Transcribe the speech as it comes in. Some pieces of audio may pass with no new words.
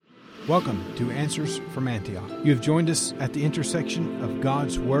Welcome to Answers from Antioch. You have joined us at the intersection of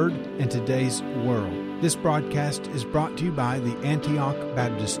God's Word and today's world. This broadcast is brought to you by the Antioch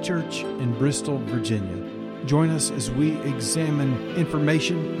Baptist Church in Bristol, Virginia. Join us as we examine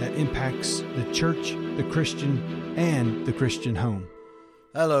information that impacts the church, the Christian, and the Christian home.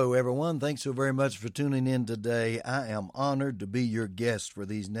 Hello, everyone. Thanks so very much for tuning in today. I am honored to be your guest for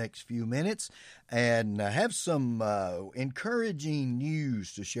these next few minutes and have some encouraging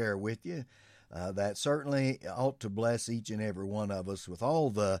news to share with you that certainly ought to bless each and every one of us. With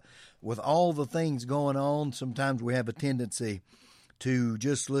all the things going on, sometimes we have a tendency to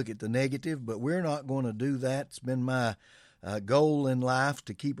just look at the negative, but we're not going to do that. It's been my goal in life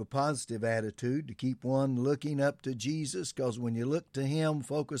to keep a positive attitude, to keep one looking up to Jesus, because when you look to Him,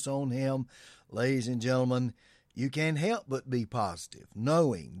 focus on Him, ladies and gentlemen, you can't help but be positive,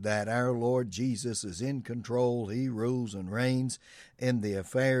 knowing that our Lord Jesus is in control. He rules and reigns in the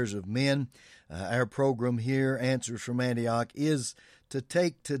affairs of men. Our program here, Answers from Antioch, is to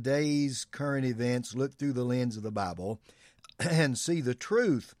take today's current events, look through the lens of the Bible, and see the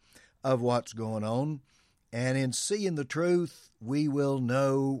truth of what's going on. And in seeing the truth, we will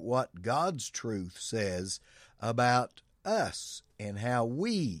know what God's truth says about us and how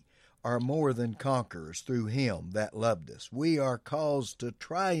we are more than conquerors through Him that loved us. We are caused to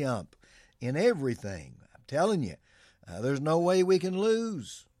triumph in everything. I'm telling you, there's no way we can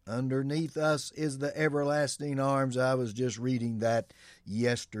lose. Underneath us is the everlasting arms. I was just reading that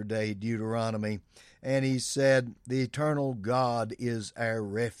yesterday, Deuteronomy, and he said, the eternal God is our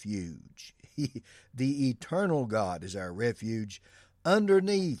refuge. The eternal God is our refuge.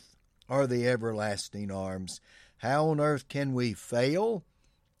 Underneath are the everlasting arms. How on earth can we fail,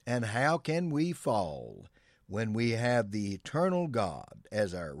 and how can we fall when we have the eternal God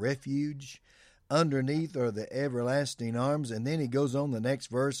as our refuge? Underneath are the everlasting arms. And then he goes on the next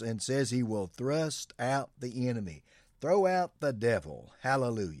verse and says he will thrust out the enemy. Throw out the devil.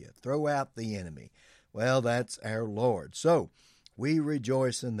 Hallelujah. Throw out the enemy. Well, that's our Lord. So we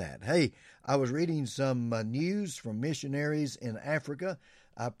rejoice in that. Hey, I was reading some news from missionaries in Africa.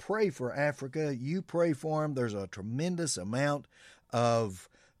 I pray for Africa. You pray for them. There's a tremendous amount of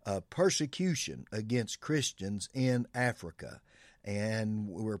persecution against Christians in Africa, and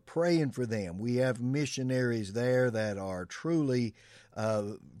we're praying for them. We have missionaries there that are truly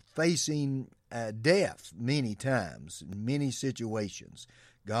facing death many times, in many situations.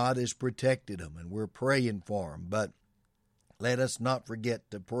 God has protected them, and we're praying for them. But let us not forget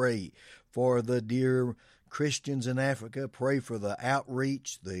to pray for the dear Christians in Africa. Pray for the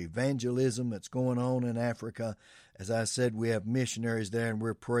outreach, the evangelism that's going on in Africa. As I said, we have missionaries there, and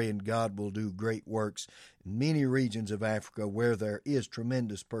we're praying God will do great works in many regions of Africa where there is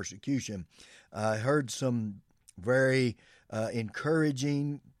tremendous persecution. I heard some very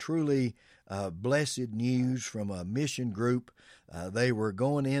encouraging, truly blessed news from a mission group. They were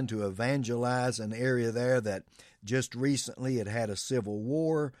going in to evangelize an area there that just recently had a civil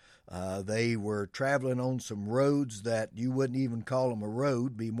war. They were traveling on some roads that you wouldn't even call them a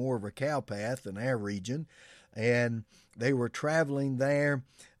road, be more of a cow path in our region. And they were traveling there.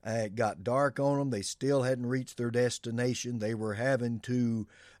 It got dark on them. They still hadn't reached their destination. They were having to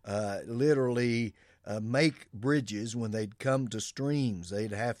literally make bridges when they'd come to streams.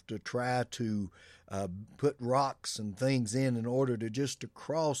 They'd have to try to put rocks and things in order to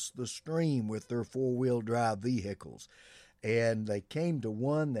cross the stream with their four-wheel drive vehicles. And they came to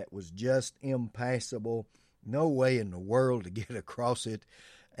one that was just impassable. No way in the world to get across it.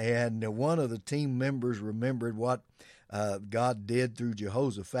 And one of the team members remembered what God did through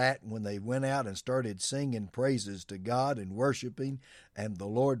Jehoshaphat when they went out and started singing praises to God and worshiping, and the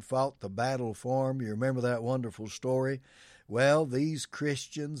Lord fought the battle for them. You remember that wonderful story? Well, these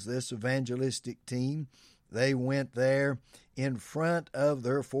Christians, this evangelistic team, they went there in front of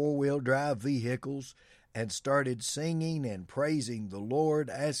their four-wheel drive vehicles and started singing and praising the Lord,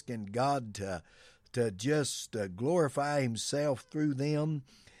 asking God to just glorify Himself through them.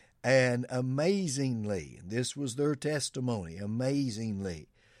 And amazingly, this was their testimony, amazingly,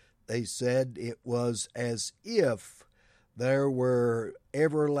 they said it was as if there were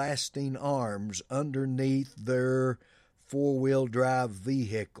everlasting arms underneath their four-wheel drive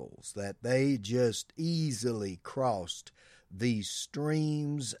vehicles, that they just easily crossed these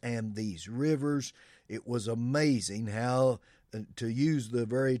streams and these rivers. It was amazing how, to use the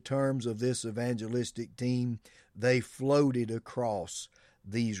very terms of this evangelistic team, they floated across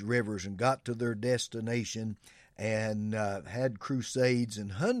these rivers and got to their destination and had crusades,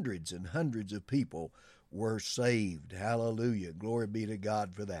 and hundreds of people were saved. Hallelujah. Glory be to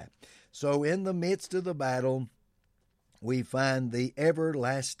God for that. So in the midst of the battle, we find the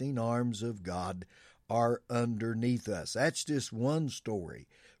everlasting arms of God are underneath us. That's just one story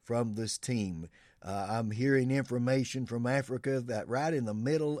from this team. I'm hearing information from Africa that right in the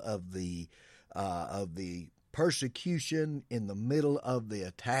middle of the persecution, in the middle of the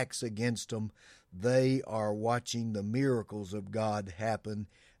attacks against them, they are watching the miracles of God happen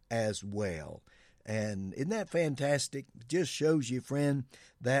as well. And isn't that fantastic? It just shows you, friend,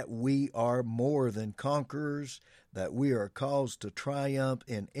 that we are more than conquerors, that we are caused to triumph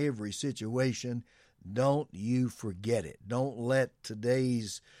in every situation. Don't you forget it. Don't let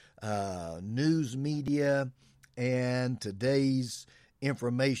today's news media and today's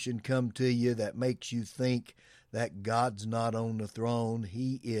information come to you that makes you think that God's not on the throne.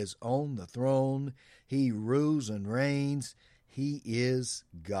 He is on the throne. He rules and reigns. He is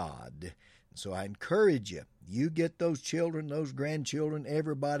God. So I encourage you, you get those children, those grandchildren,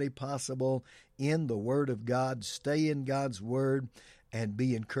 everybody possible in the Word of God. Stay in God's Word and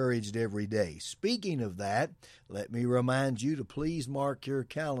be encouraged every day. Speaking of that, let me remind you to please mark your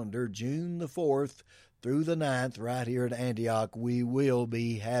calendar. June the 4th through the 9th, right here at Antioch, we will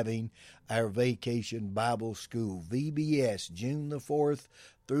be having our Vacation Bible School, VBS, June the 4th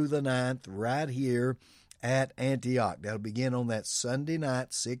through the 9th, right here at Antioch. That'll begin on that Sunday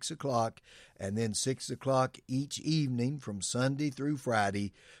night, 6 o'clock, and then 6 o'clock each evening from Sunday through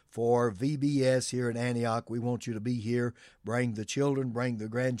Friday for VBS here at Antioch. We want you to be here. Bring the children, bring the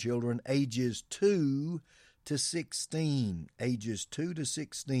grandchildren, ages 2 to 16, ages 2 to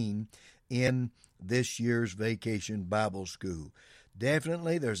 16 in this year's Vacation Bible School.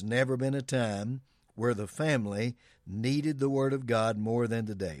 Definitely, there's never been a time where the family needed the Word of God more than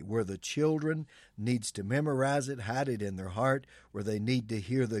today, where the children needs to memorize it, hide it in their heart, where they need to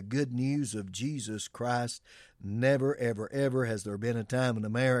hear the good news of Jesus Christ. Never, ever, ever has there been a time in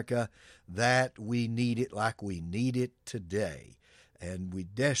America that we need it like we need it today. And we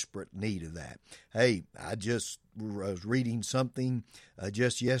desperate need of that. Hey, I just was reading something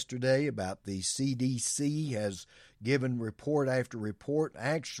just yesterday about the CDC has given report after report.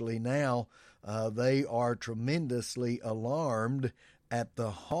 Actually, now they are tremendously alarmed at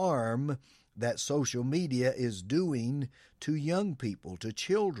the harm that social media is doing to young people, to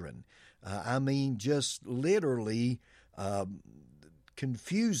children. I mean, just literally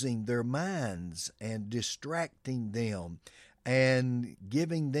confusing their minds and distracting them and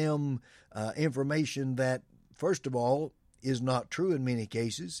giving them information that, first of all, is not true in many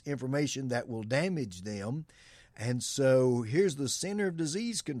cases, information that will damage them. And so here's the Center of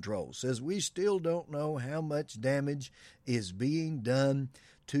Disease Control says we still don't know how much damage is being done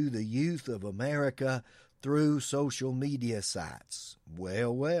to the youth of America through social media sites.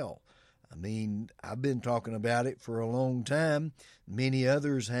 Well. I mean, I've been talking about it for a long time. Many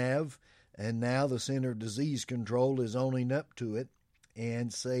others have. And now the Center of Disease Control is owning up to it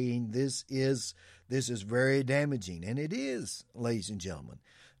and saying this is very damaging. And it is, ladies and gentlemen.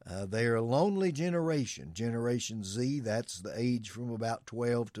 They are a lonely generation, Generation Z. That's the age from about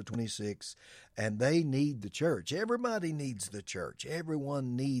 12 to 26. And they need the church. Everybody needs the church.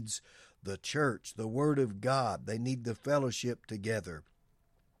 Everyone needs the church, the Word of God. They need the fellowship together.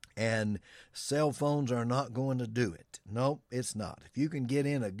 And cell phones are not going to do it. Nope, it's not. If you can get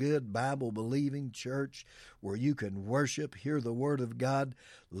in a good Bible-believing church where you can worship, hear the Word of God,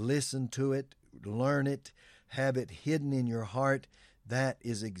 listen to it, learn it, have it hidden in your heart, that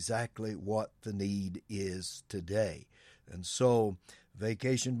is exactly what the need is today. And so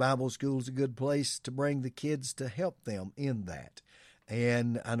Vacation Bible School is a good place to bring the kids to help them in that.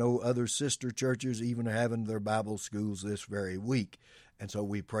 And I know other sister churches even are having their Bible schools this very week. And so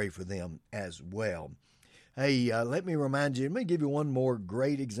we pray for them as well. Hey, let me remind you, let me give you one more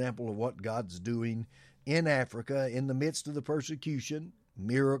great example of what God's doing in Africa in the midst of the persecution,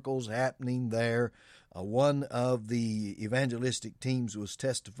 miracles happening there. One of the evangelistic teams was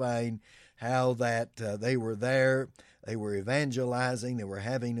testifying how that they were there, they were evangelizing, they were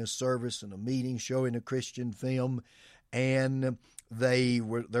having a service and a meeting showing a Christian film, and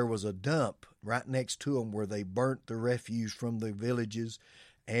there was a dump right next to them where they burnt the refuse from the villages,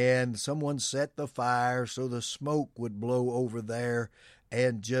 and someone set the fire so the smoke would blow over there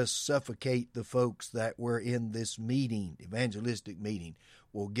and just suffocate the folks that were in this meeting, evangelistic meeting.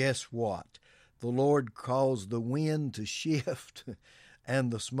 Well, guess what? The Lord caused the wind to shift,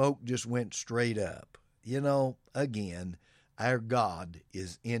 and the smoke just went straight up. You know, again, our God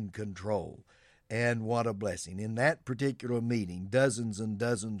is in control. And what a blessing. In that particular meeting, dozens and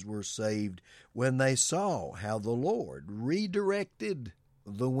dozens were saved when they saw how the Lord redirected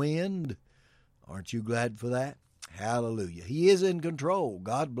the wind. Aren't you glad for that? Hallelujah. He is in control.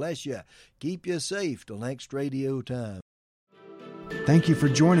 God bless you. Keep you safe till next radio time. Thank you for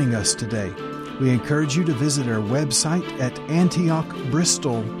joining us today. We encourage you to visit our website at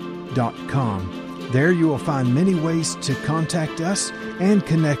antiochbristol.com. There you will find many ways to contact us and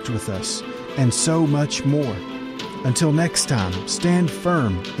connect with us, and so much more. Until next time, stand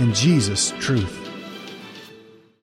firm in Jesus' truth.